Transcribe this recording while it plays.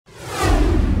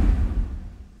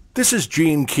This is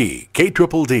Gene Key,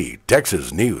 KDDD,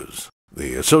 Texas News.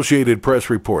 The Associated Press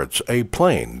reports a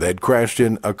plane that crashed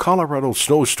in a Colorado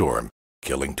snowstorm,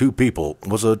 killing 2 people,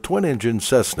 was a twin-engine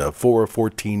Cessna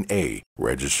 414A,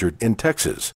 registered in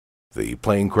Texas. The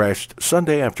plane crashed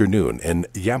Sunday afternoon in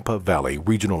Yampa Valley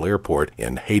Regional Airport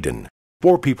in Hayden.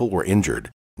 4 people were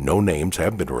injured. No names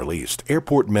have been released.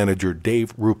 Airport manager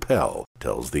Dave Ruppel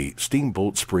tells the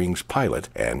Steamboat Springs Pilot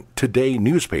and Today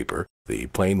newspaper the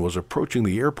plane was approaching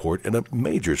the airport in a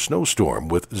major snowstorm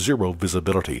with 0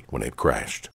 visibility when it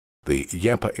crashed. The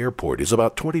Yampa Airport is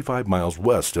about 25 miles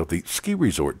west of the ski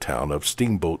resort town of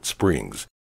Steamboat Springs.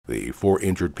 The 4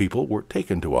 injured people were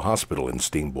taken to a hospital in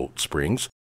Steamboat Springs.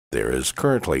 There is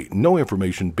currently no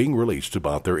information being released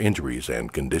about their injuries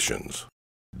and conditions.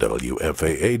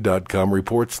 WFAA.com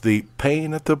reports the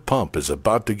pain at the pump is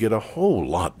about to get a whole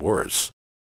lot worse.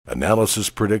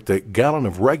 Analysis predict a gallon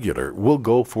of regular will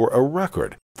go for a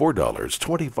record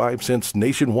 $4.25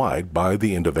 nationwide by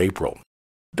the end of April.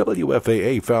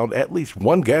 WFAA found at least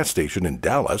one gas station in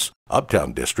Dallas,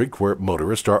 Uptown District, where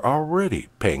motorists are already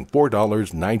paying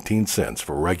 $4.19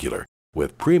 for regular,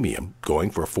 with premium going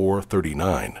for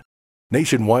 $4.39.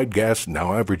 Nationwide gas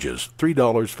now averages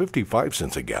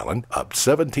 $3.55 a gallon, up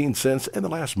 17 cents in the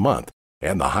last month,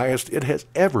 and the highest it has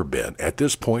ever been at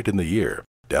this point in the year.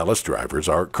 Dallas drivers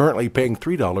are currently paying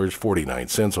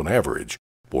 $3.49 on average.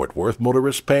 Fort Worth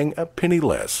motorists paying a penny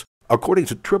less. According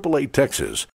to AAA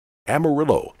Texas,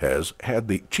 Amarillo has had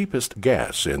the cheapest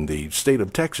gas in the state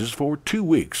of Texas for 2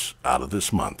 weeks out of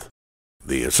this month.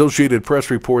 The Associated Press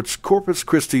reports Corpus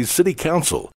Christi City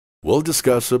Council will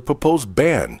discuss a proposed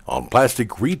ban on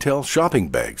plastic retail shopping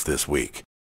bags this week.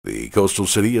 The coastal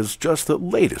city is just the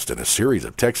latest in a series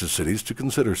of Texas cities to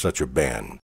consider such a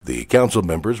ban. The council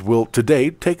members will today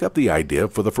take up the idea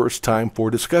for the first time for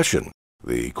discussion.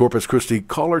 The Corpus Christi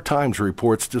Caller-Times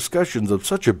reports discussions of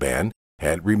such a ban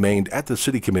had remained at the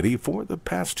city committee for the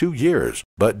past 2 years,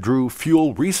 but drew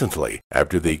fuel recently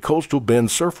after the Coastal Bend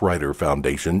Surfrider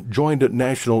Foundation joined a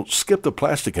national Skip the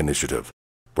Plastic initiative.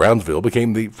 Brownsville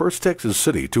became the first Texas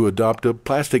city to adopt a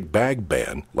plastic bag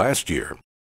ban last year.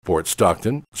 Fort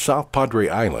Stockton, South Padre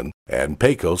Island, and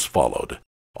Pecos followed.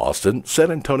 Austin,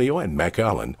 San Antonio, and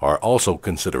McAllen are also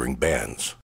considering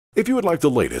bans. If you would like the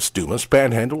latest Dumas,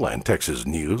 Panhandle, and Texas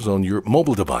news on your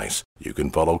mobile device, you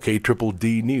can follow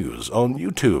KDDD News on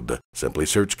YouTube. Simply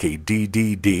search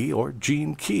KDDD or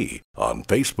Gene Key on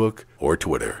Facebook or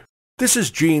Twitter. This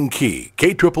is Gene Key,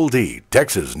 KDDD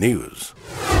Texas News.